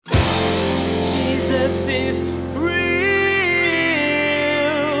Jesus is real.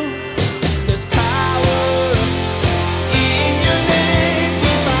 There's power in your name.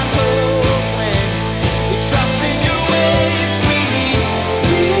 We find hope when we trust in your ways. We need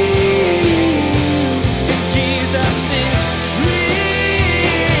real. Jesus is real.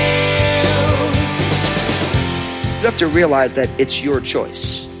 You have to realize that it's your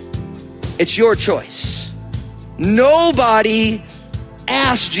choice. It's your choice. Nobody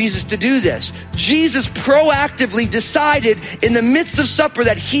asked Jesus to do this. Jesus proactively decided in the midst of supper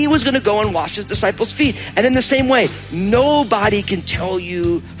that he was going to go and wash his disciples' feet. And in the same way, nobody can tell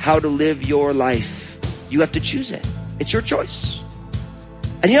you how to live your life. You have to choose it. It's your choice.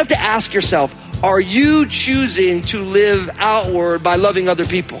 And you have to ask yourself, are you choosing to live outward by loving other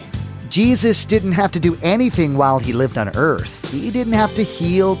people? Jesus didn't have to do anything while he lived on earth. He didn't have to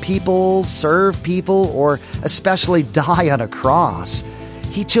heal people, serve people, or especially die on a cross.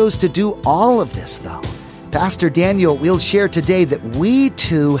 He chose to do all of this, though. Pastor Daniel will share today that we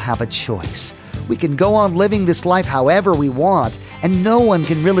too have a choice. We can go on living this life however we want, and no one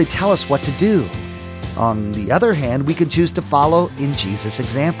can really tell us what to do. On the other hand, we can choose to follow in Jesus'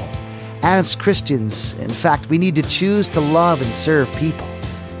 example. As Christians, in fact, we need to choose to love and serve people.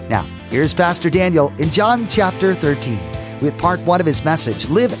 Now, here's Pastor Daniel in John chapter 13 with part 1 of his message,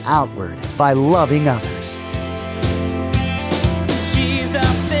 Live Outward by Loving Others.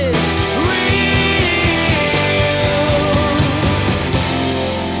 Jesus is real.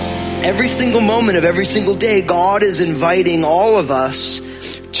 Every single moment of every single day, God is inviting all of us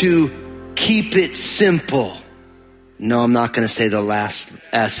to keep it simple. No, I'm not going to say the last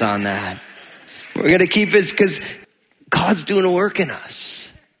S on that. We're going to keep it because God's doing a work in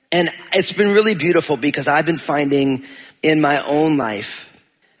us. And it's been really beautiful because I've been finding in my own life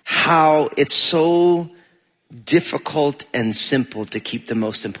how it's so difficult and simple to keep the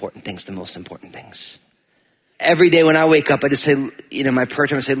most important things the most important things. Every day when I wake up, I just say, my prayer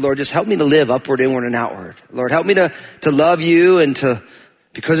time, I say, Lord, just help me to live upward, inward, and outward. Lord, help me to love you and to,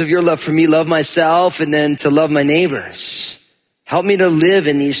 because of your love for me, love myself and then to love my neighbors. Help me to live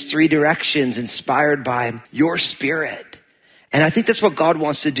in these 3 directions inspired by your Spirit. And I think that's what God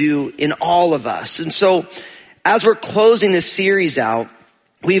wants to do in all of us. And so as we're closing this series out,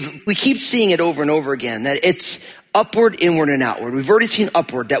 we keep seeing it over and over again, that it's upward, inward, and outward. We've already seen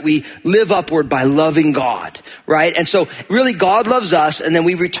upward, that we live upward by loving God, right? And so really God loves us, and then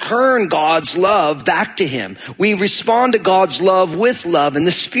we return God's love back to him. We respond to God's love with love, and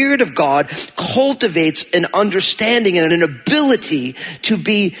the Spirit of God cultivates an understanding and an ability to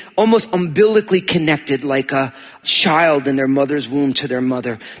be almost umbilically connected, like a child in their mother's womb to their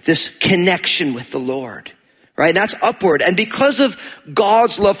mother. This connection with the Lord. Right? That's upward. And because of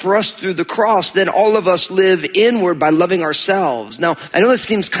God's love for us through the cross, then all of us live inward by loving ourselves. Now, I know this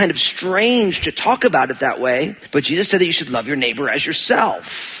seems kind of strange to talk about it that way, but Jesus said that you should love your neighbor as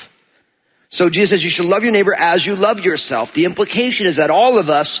yourself. So Jesus says you should love your neighbor as you love yourself. The implication is that all of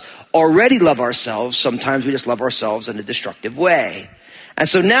us already love ourselves. Sometimes we just love ourselves in a destructive way. And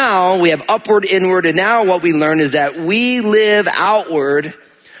so now we have upward, inward, and now what we learn is that we live outward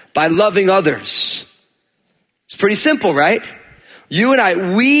by loving others. It's pretty simple, right? You and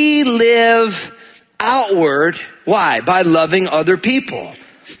I, we live outward. Why? By loving other people.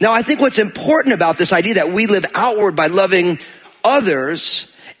 Now, I think what's important about this idea that we live outward by loving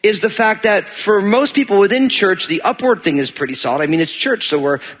others is the fact that for most people within church, the upward thing is pretty solid. I mean, it's church, so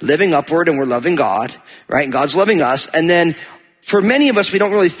we're living upward and we're loving God, right? And God's loving us. And then for many of us, we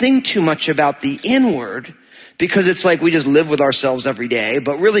don't really think too much about the inward, because it's like we just live with ourselves every day.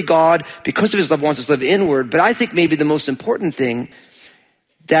 But really God, because of his love, wants us to live inward. But I think maybe the most important thing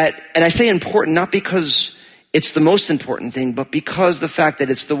that, and I say important not because it's the most important thing, but because the fact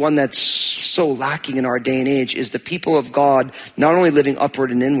that it's the one that's so lacking in our day and age, is the people of God not only living upward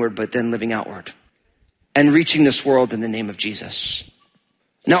and inward, but then living outward and reaching this world in the name of Jesus.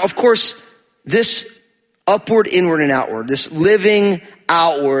 Now, of course, this upward, inward, and outward, this living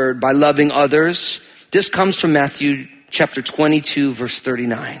outward by loving others, this comes from Matthew chapter 22, verse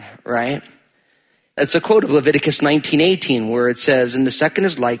 39, right? It's a quote of Leviticus 19:18, where it says, and the second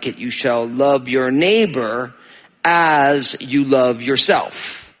is like it, you shall love your neighbor as you love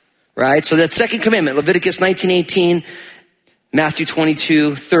yourself, right? So that second commandment, Leviticus 19:18, Matthew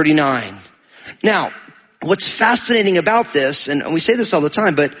 22:39. Now, what's fascinating about this, and we say this all the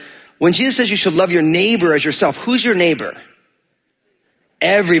time, but when Jesus says you should love your neighbor as yourself, who's your neighbor?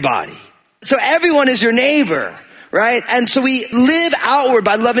 Everybody. So everyone is your neighbor, right? And so we live outward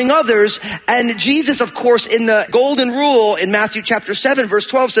by loving others. And Jesus, of course, in the golden rule in Matthew chapter 7, verse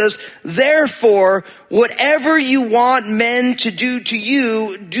 12 says, therefore, whatever you want men to do to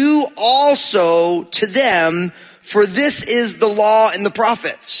you, do also to them, for this is the law and the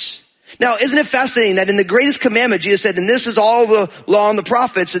prophets. Now, isn't it fascinating that in the greatest commandment, Jesus said, and this is all the law and the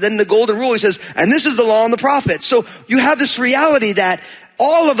prophets. And then in the golden rule, he says, and this is the law and the prophets. So you have this reality that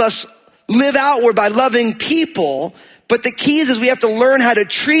all of us live outward by loving people. But the key is we have to learn how to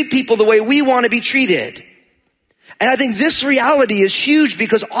treat people the way we want to be treated. And I think this reality is huge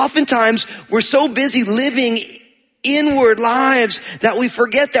because oftentimes we're so busy living inward lives that we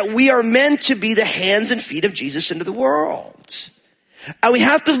forget that we are meant to be the hands and feet of Jesus into the world. And we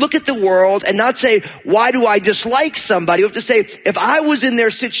have to look at the world and not say, why do I dislike somebody? We have to say, if I was in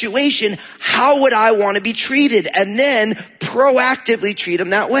their situation, how would I want to be treated? And then proactively treat them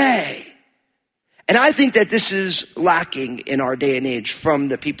that way. And I think that this is lacking in our day and age from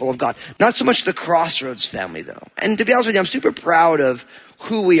the people of God. Not so much the Crossroads family, though. And to be honest with you, I'm super proud of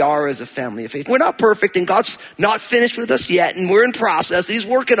who we are as a family of faith. We're not perfect, and God's not finished with us yet, and we're in process. He's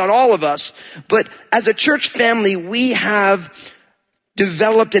working on all of us. But as a church family, we have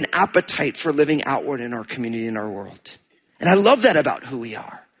developed an appetite for living outward in our community, in our world. And I love that about who we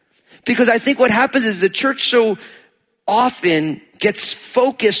are. Because I think what happens is the church so often gets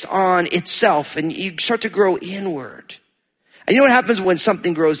focused on itself and you start to grow inward. And you know what happens when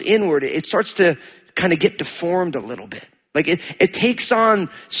something grows inward? It starts to kind of get deformed a little bit. Like it takes on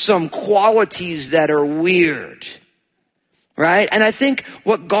some qualities that are weird, right? And I think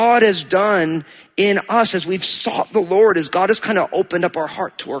what God has done in us as we've sought the Lord is God has kind of opened up our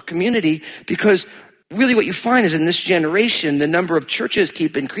heart to our community, because really what you find is in this generation, the number of churches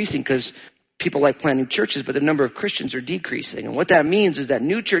keep increasing because people like planting churches, but the number of Christians are decreasing. And what that means is that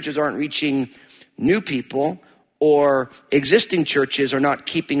new churches aren't reaching new people, or existing churches are not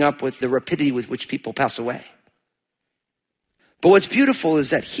keeping up with the rapidity with which people pass away. But what's beautiful is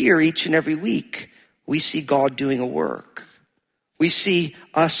that here, each and every week, we see God doing a work. We see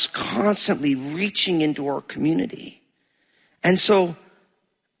us constantly reaching into our community. And so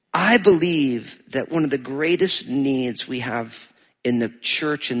I believe that one of the greatest needs we have in the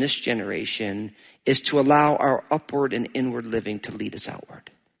church in this generation is to allow our upward and inward living to lead us outward.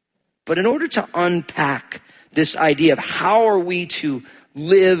 But in order to unpack this idea of how are we to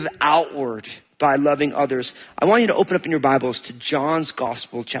live outward by loving others, I want you to open up in your Bibles to John's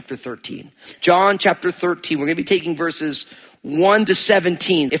Gospel, chapter 13. John chapter 13, we're going to be taking verses 1 to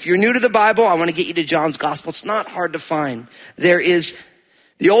 17. If you're new to the Bible, I want to get you to John's Gospel. It's not hard to find. There is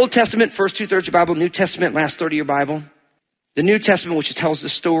the Old Testament, first 2/3 of your Bible, New Testament, last third of your Bible. The New Testament, which tells the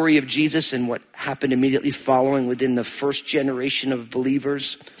story of Jesus and what happened immediately following within the first generation of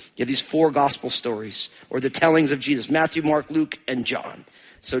believers. You have these 4 gospel stories, or the tellings of Jesus: Matthew, Mark, Luke, and John.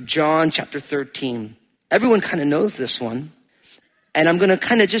 So John chapter 13. Everyone kind of knows this one. And I'm going to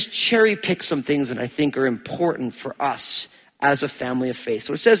kind of just cherry pick some things that I think are important for us as a family of faith.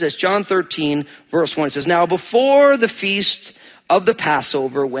 So it says this, John 13, verse 1. It says, now before the feast of the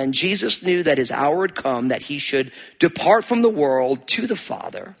Passover, when Jesus knew that his hour had come, that he should depart from the world to the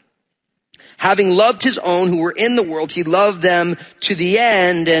Father, having loved his own who were in the world, he loved them to the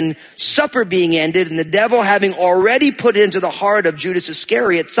end. And supper being ended, and the devil having already put it into the heart of Judas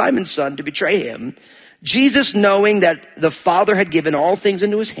Iscariot, Simon's son, to betray him, Jesus, knowing that the Father had given all things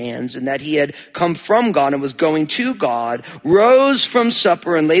into his hands and that he had come from God and was going to God, rose from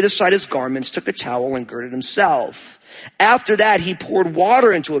supper and laid aside his garments, took a towel and girded himself. After that, he poured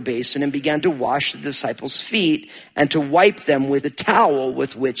water into a basin and began to wash the disciples' feet and to wipe them with the towel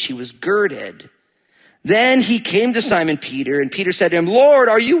with which he was girded. Then he came to Simon Peter, and Peter said to him, Lord,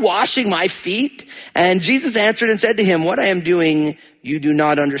 are you washing my feet? And Jesus answered and said to him, what I am doing you do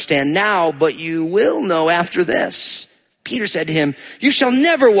not understand now, but you will know after this. Peter said to him, you shall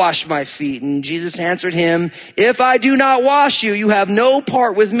never wash my feet. And Jesus answered him, if I do not wash you, you have no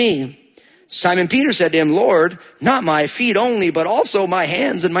part with me. Simon Peter said to him, Lord, not my feet only, but also my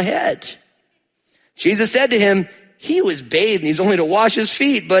hands and my head. Jesus said to him, he who is bathed needs only to wash his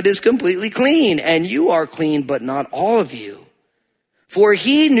feet, but is completely clean. And you are clean, but not all of you. For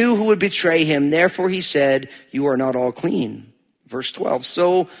he knew who would betray him. Therefore he said, you are not all clean. Verse 12,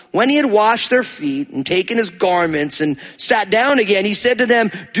 so when he had washed their feet and taken his garments and sat down again, he said to them,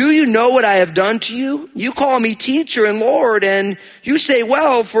 do you know what I have done to you? You call me teacher and Lord, and you say,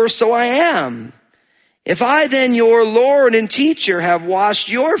 well, for so I am. If I then, your Lord and teacher, have washed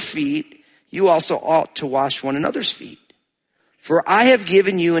your feet, you also ought to wash one another's feet. For I have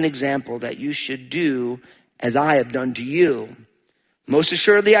given you an example that you should do as I have done to you. Most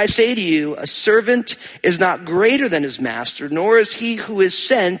assuredly, I say to you, a servant is not greater than his master, nor is he who is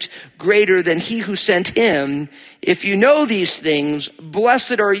sent greater than he who sent him. If you know these things,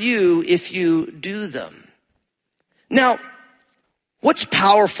 blessed are you if you do them. Now, what's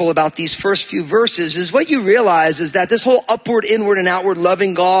powerful about these first few verses is what you realize is that this whole upward, inward, and outward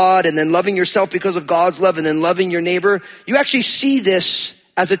loving God and then loving yourself because of God's love and then loving your neighbor, you actually see this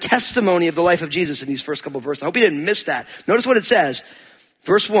as a testimony of the life of Jesus in these first couple of verses. I hope you didn't miss that. Notice what it says.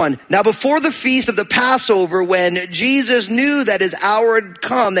 Verse 1, now before the feast of the Passover, when Jesus knew that his hour had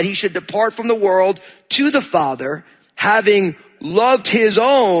come, that he should depart from the world to the Father, having loved his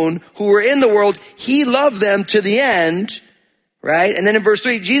own who were in the world, he loved them to the end, right? And then in verse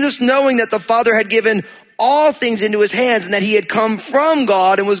 3, Jesus knowing that the Father had given all things into his hands and that he had come from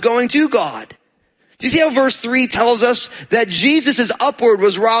God and was going to God. Do you see how verse 3 tells us that Jesus' upward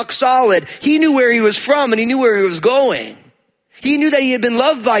was rock solid? He knew where he was from and he knew where he was going. He knew that he had been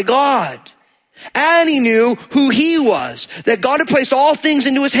loved by God. And he knew who he was, that God had placed all things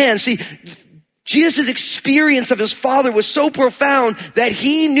into his hands. See, Jesus' experience of his Father was so profound that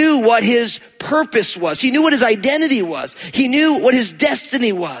he knew what his purpose was. He knew what his identity was. He knew what his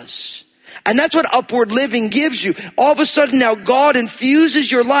destiny was. And that's what upward living gives you. All of a sudden now God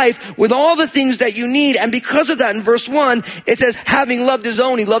infuses your life with all the things that you need. And because of that, in verse 1, it says, having loved his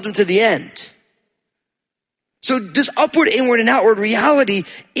own, he loved them to the end. So this upward, inward, and outward reality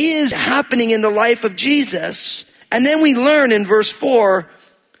is happening in the life of Jesus. And then we learn in verse 4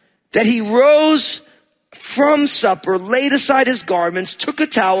 that he rose from supper, laid aside his garments, took a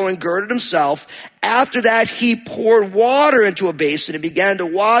towel and girded himself. After that, he poured water into a basin and began to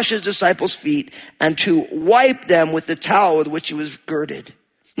wash his disciples' feet and to wipe them with the towel with which he was girded.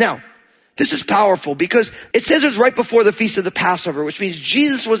 Now, this is powerful because it says it was right before the feast of the Passover, which means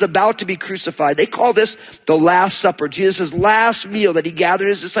Jesus was about to be crucified. They call this the Last Supper, Jesus' last meal that he gathered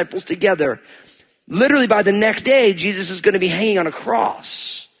his disciples together. Literally by the next day, Jesus is going to be hanging on a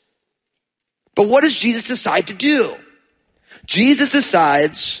cross. But what does Jesus decide to do? Jesus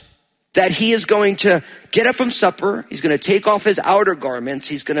decides that he is going to get up from supper. He's going to take off his outer garments.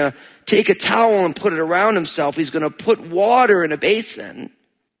 He's going to take a towel and put it around himself. He's going to put water in a basin.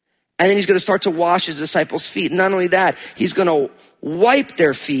 And then he's going to start to wash his disciples' feet. And not only that, he's going to wipe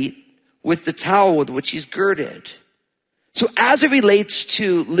their feet with the towel with which he's girded. So as it relates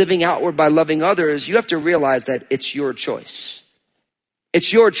to living outward by loving others, you have to realize that it's your choice.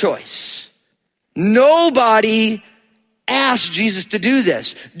 It's your choice. Nobody asked Jesus to do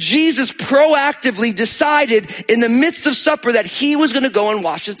this. Jesus proactively decided in the midst of supper that he was going to go and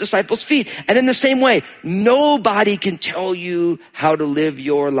wash his disciples' feet. And in the same way, nobody can tell you how to live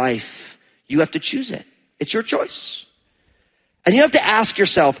your life. You have to choose it. It's your choice. And you have to ask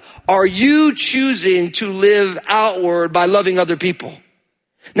yourself, are you choosing to live outward by loving other people?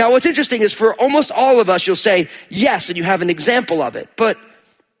 Now, what's interesting is for almost all of us, you'll say yes, and you have an example of it. But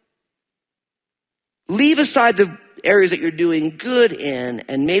leave aside the areas that you're doing good in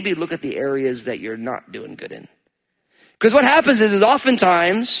and maybe look at the areas that you're not doing good in. Because what happens is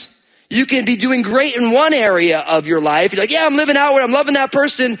oftentimes you can be doing great in one area of your life. You're like, yeah, I'm living outward, I'm loving that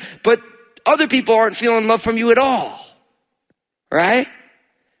person, but other people aren't feeling love from you at all. Right?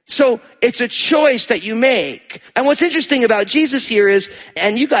 So it's a choice that you make. And what's interesting about Jesus here is,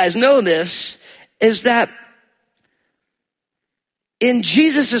 and you guys know this, is that in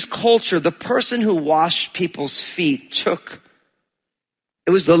Jesus' culture, the person who washed people's feet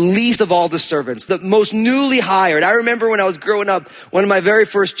it was the least of all the servants, the most newly hired. I remember when I was growing up, one of my very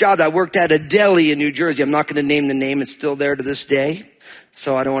first jobs, I worked at a deli in New Jersey. I'm not going to name the name. It's still there to this day.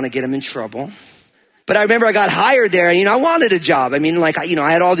 So I don't want to get him in trouble. But I remember I got hired there and, I wanted a job. I mean, I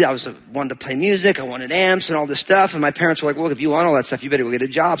had wanted to play music. I wanted amps and all this stuff. And my parents were like, look, if you want all that stuff, you better go get a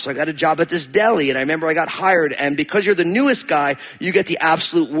job. So I got a job at this deli. And I remember I got hired. And because you're the newest guy, you get the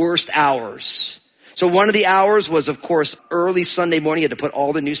absolute worst hours. So one of the hours was, of course, early Sunday morning. You had to put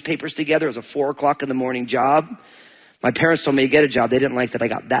all the newspapers together. It was a 4:00 in the morning job. My parents told me to get a job. They didn't like that I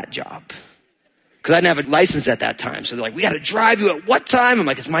got that job because I didn't have a license at that time. So they're like, we got to drive you at what time? I'm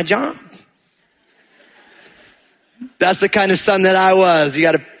like, it's my job. That's the kind of son that I was. You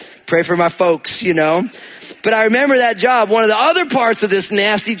got to pray for my folks, But I remember that job. One of the other parts of this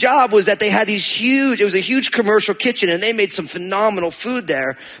nasty job was that they had it was a huge commercial kitchen and they made some phenomenal food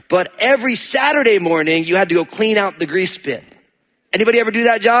there. But every Saturday morning, you had to go clean out the grease pit. Anybody ever do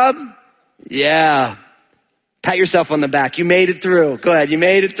that job? Yeah. Pat yourself on the back. You made it through. Go ahead. You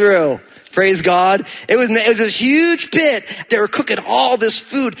made it through. Praise God. It was this huge pit. They were cooking all this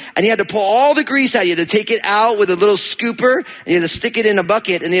food and you had to pull all the grease out. You had to take it out with a little scooper and you had to stick it in a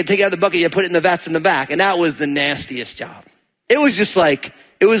bucket and you had to take it out of the bucket. You had to put it in the vats in the back. And that was the nastiest job. It was just like,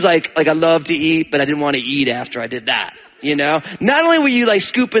 it was like I love to eat, but I didn't want to eat after I did that. You know, not only were you like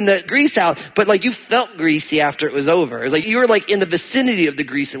scooping the grease out, but like you felt greasy after it was over. It was like you were like in the vicinity of the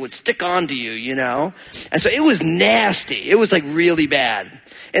grease and would stick onto you, you know? And so it was nasty. It was like really bad.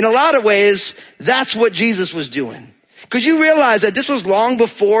 In a lot of ways, that's what Jesus was doing. Because you realize that this was long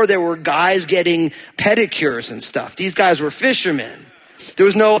before there were guys getting pedicures and stuff. These guys were fishermen. There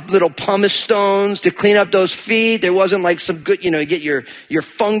was no little pumice stones to clean up those feet. There wasn't like some good, you get your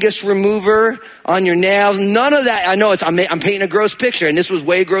fungus remover on your nails. None of that. I know I'm painting a gross picture, and this was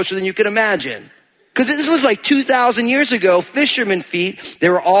way grosser than you could imagine. Because this was like 2,000 years ago, fishermen feet. They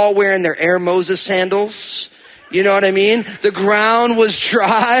were all wearing their Air Moses sandals. You know what I mean? The ground was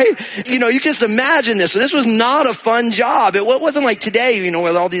dry. You can just imagine this. So this was not a fun job. It wasn't like today,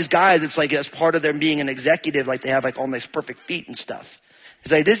 with all these guys, it's like as part of them being an executive, like they have like all nice perfect feet and stuff.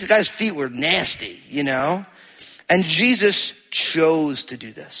 It's like this guy's feet were nasty, And Jesus chose to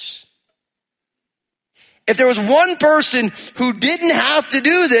do this. If there was one person who didn't have to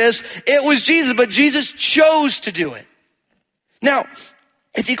do this, it was Jesus, but Jesus chose to do it. Now,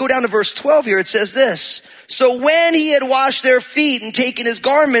 if you go down to verse 12 here, it says this. So when he had washed their feet and taken his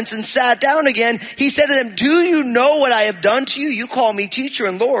garments and sat down again, he said to them, do you know what I have done to you? You call me teacher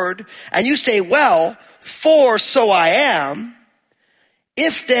and Lord, and you say, well, for so I am.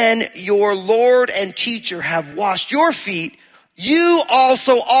 If then your Lord and teacher have washed your feet, you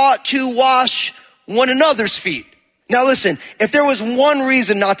also ought to wash one another's feet. Now listen, if there was one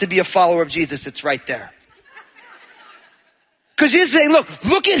reason not to be a follower of Jesus, it's right there. Because he's saying,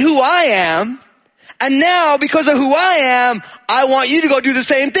 look at who I am. And now because of who I am, I want you to go do the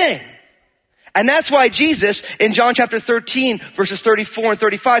same thing. And that's why Jesus in John chapter 13 verses 34 and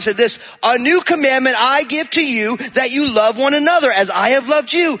 35 said this, a new commandment I give to you, that you love one another as I have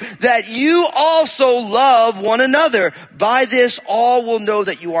loved you, that you also love one another. By this all will know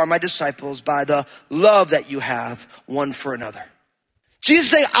that you are my disciples, by the love that you have one for another. Jesus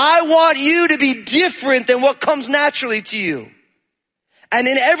is saying, I want you to be different than what comes naturally to you. And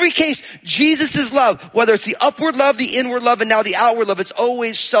in every case, Jesus' love, whether it's the upward love, the inward love, and now the outward love, it's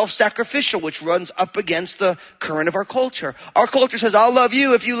always self-sacrificial, which runs up against the current of our culture. Our culture says, I'll love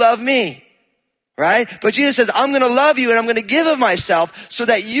you if you love me, right? But Jesus says, I'm going to love you and I'm going to give of myself so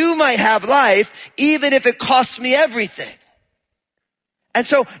that you might have life, even if it costs me everything. And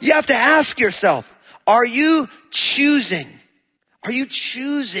so you have to ask yourself, are you choosing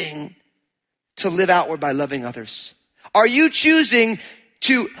to live outward by loving others? Are you choosing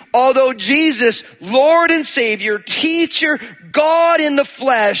to, although Jesus, Lord and Savior, teacher, God in the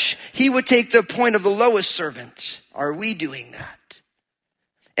flesh, he would take the point of the lowest servant? Are we doing that?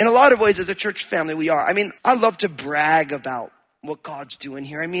 In a lot of ways, as a church family, we are. I love to brag about what God's doing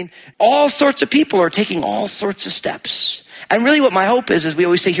here. All sorts of people are taking all sorts of steps. And really what my hope is we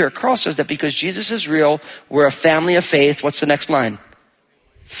always say here at Cross is that because Jesus is real, we're a family of faith. What's the next line?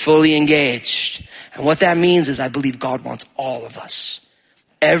 Fully engaged. And what that means is I believe God wants all of us,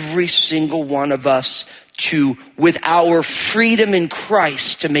 every single one of us, to, with our freedom in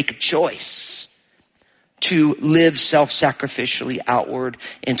Christ, to make a choice to live self-sacrificially outward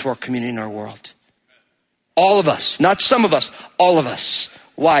into our community and our world. All of us, not some of us, all of us.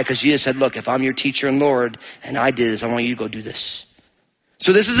 Why? Because Jesus said, look, if I'm your teacher and Lord and I did this, I want you to go do this.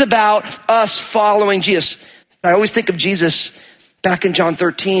 So this is about us following Jesus. I always think of Jesus back in John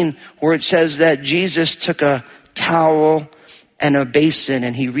 13, where it says that Jesus took a towel and a basin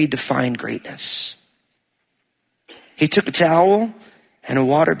and he redefined greatness. He took a towel and a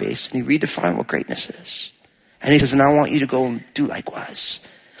water basin. He redefined what greatness is. And he says, and I want you to go and do likewise.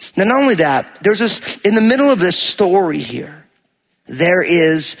 Now, not only that, there's this, in the middle of this story here, there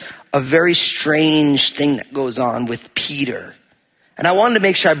is a very strange thing that goes on with Peter. And I wanted to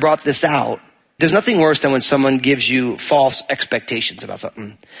make sure I brought this out. There's nothing worse than when someone gives you false expectations about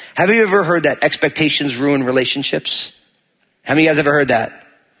something. Have you ever heard that expectations ruin relationships? How many of you guys ever heard that?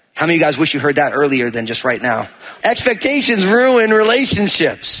 How many of you guys wish you heard that earlier than just right now? Expectations ruin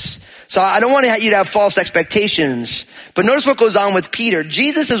relationships. So I don't want you to have false expectations. But notice what goes on with Peter.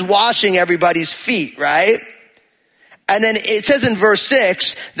 Jesus is washing everybody's feet, right? And then it says in verse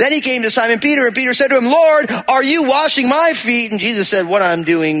 6, then he came to Simon Peter, and Peter said to him, Lord, are you washing my feet? And Jesus said, what I'm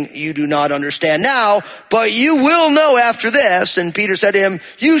doing you do not understand now, but you will know after this. And Peter said to him,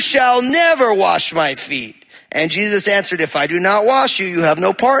 you shall never wash my feet. And Jesus answered, if I do not wash you, you have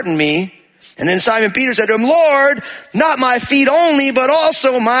no part in me. And then Simon Peter said to him, Lord, not my feet only, but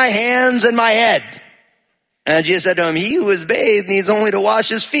also my hands and my head. And Jesus said to him, he who is bathed needs only to wash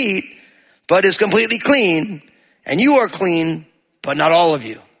his feet, but is completely clean. And you are clean, but not all of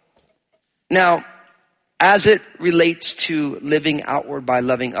you. Now, as it relates to living outward by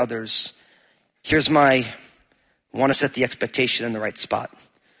loving others, I want to set the expectation in the right spot.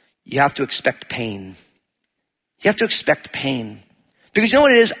 You have to expect pain. You have to expect pain. Because you know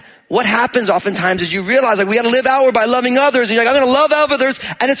what it is? What happens oftentimes is you realize we got to live outward by loving others. And you're like, I'm going to love others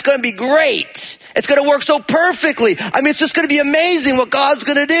and it's going to be great. It's going to work so perfectly. It's just going to be amazing what God's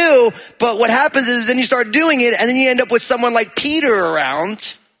going to do. But what happens is then you start doing it and then you end up with someone like Peter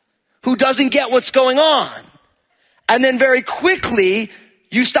around who doesn't get what's going on. And then very quickly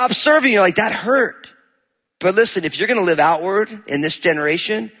you stop serving. You're like, that hurt. But listen, if you're going to live outward in this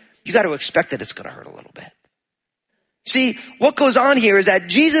generation, you got to expect that it's going to hurt a little bit. See, what goes on here is that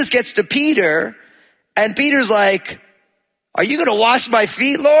Jesus gets to Peter and Peter's like, are you going to wash my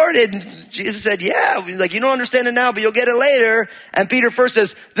feet, Lord? And Jesus said, yeah. He's like, you don't understand it now, but you'll get it later. And Peter first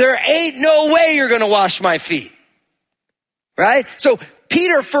says, there ain't no way you're going to wash my feet. Right? So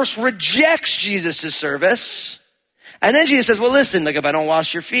Peter first rejects Jesus' service. And then Jesus says, well, listen, if I don't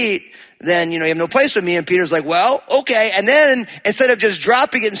wash your feet, then, you have no place with me. And Peter's like, well, okay. And then instead of just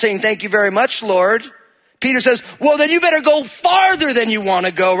dropping it and saying, thank you very much, Lord, Peter says, well, then you better go farther than you want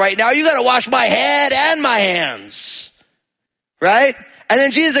to go right now. You got to wash my head and my hands. Right? And then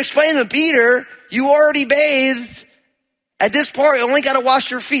Jesus explained to Peter, you already bathed. At this part, you only got to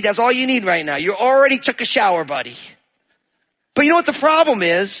wash your feet. That's all you need right now. You already took a shower, buddy. But you know what the problem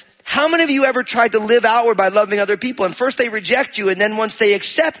is? How many of you ever tried to live outward by loving other people? And first they reject you, and then once they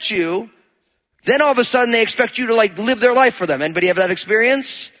accept you, then all of a sudden they expect you to live their life for them. Anybody have that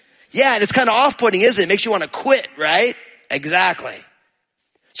experience? Yeah, and it's kind of off-putting, isn't it? It makes you want to quit, right? Exactly.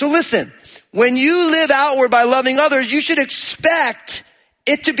 So listen, when you live outward by loving others, you should expect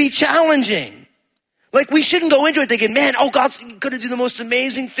it to be challenging. We shouldn't go into it thinking, man, God's going to do the most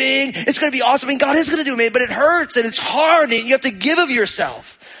amazing thing. It's going to be awesome. God is going to do it, but it hurts and it's hard and you have to give of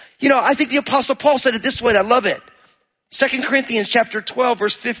yourself. I think the Apostle Paul said it this way, and I love it. 2 Corinthians chapter 12,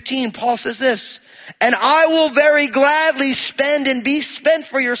 verse 15, Paul says this, and I will very gladly spend and be spent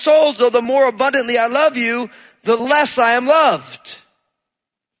for your souls, though the more abundantly I love you, the less I am loved.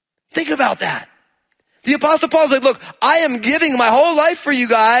 Think about that. The Apostle Paul's like, look, I am giving my whole life for you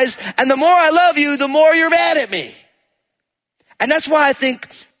guys, and the more I love you, the more you're mad at me. And that's why I think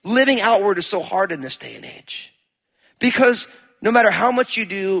living outward is so hard in this day and age. Because no matter how much you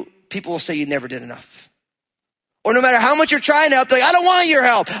do, people will say you never did enough. Or no matter how much you're trying to help, they're like, I don't want your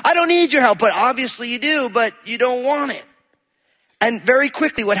help. I don't need your help. But obviously you do, but you don't want it. And very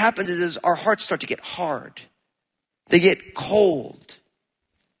quickly what happens is our hearts start to get hard. They get cold.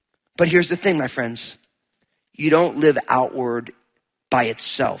 But here's the thing, my friends. You don't live outward by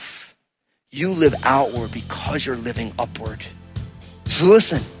itself. You live outward because you're living upward. So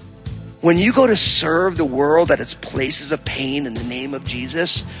listen. When you go to serve the world at its places of pain in the name of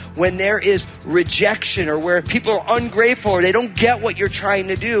Jesus, when there is rejection or where people are ungrateful or they don't get what you're trying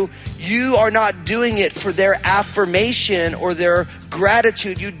to do, you are not doing it for their affirmation or their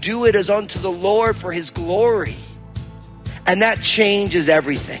gratitude. You do it as unto the Lord for his glory. And that changes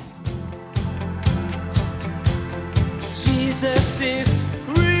everything. Jesus is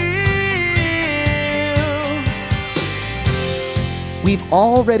We've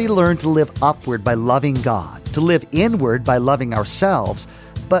already learned to live upward by loving God, to live inward by loving ourselves.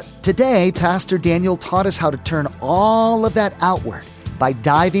 But today, Pastor Daniel taught us how to turn all of that outward by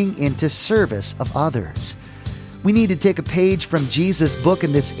diving into service of others. We need to take a page from Jesus' book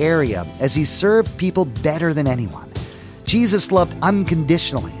in this area as he served people better than anyone. Jesus loved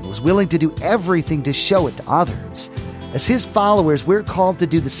unconditionally and was willing to do everything to show it to others. As his followers, we're called to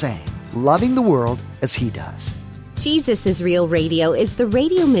do the same, loving the world as he does. Jesus is Real Radio is the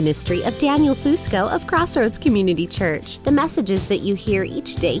radio ministry of Daniel Fusco of Crossroads Community Church. The messages that you hear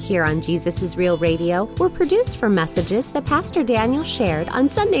each day here on Jesus is Real Radio were produced from messages that Pastor Daniel shared on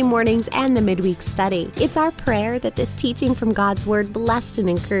Sunday mornings and the midweek study. It's our prayer that this teaching from God's Word blessed and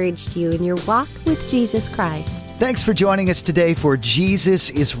encouraged you in your walk with Jesus Christ. Thanks for joining us today for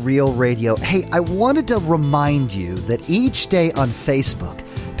Jesus is Real Radio. Hey, I wanted to remind you that each day on Facebook,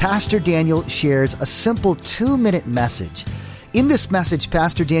 Pastor Daniel shares a simple 2-minute message. In this message,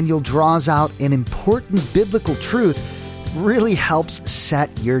 Pastor Daniel draws out an important biblical truth that really helps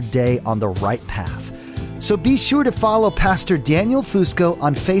set your day on the right path. So be sure to follow Pastor Daniel Fusco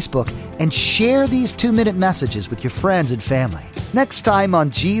on Facebook and share these 2-minute messages with your friends and family. Next time on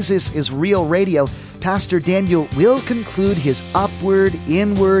Jesus is Real Radio, Pastor Daniel will conclude his Upward,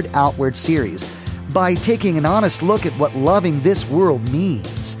 Inward, Outward series by taking an honest look at what loving this world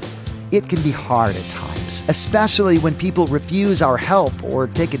means. It can be hard at times, especially when people refuse our help or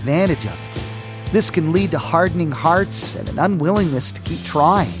take advantage of it. This can lead to hardening hearts and an unwillingness to keep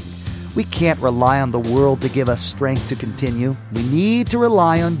trying. We can't rely on the world to give us strength to continue. We need to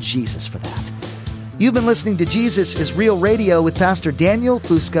rely on Jesus for that. You've been listening to Jesus is Real Radio with Pastor Daniel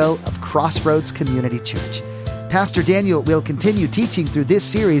Fusco of Crossroads Community Church. Pastor Daniel will continue teaching through this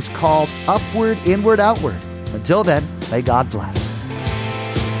series called Upward, Inward, Outward. Until then, may God bless.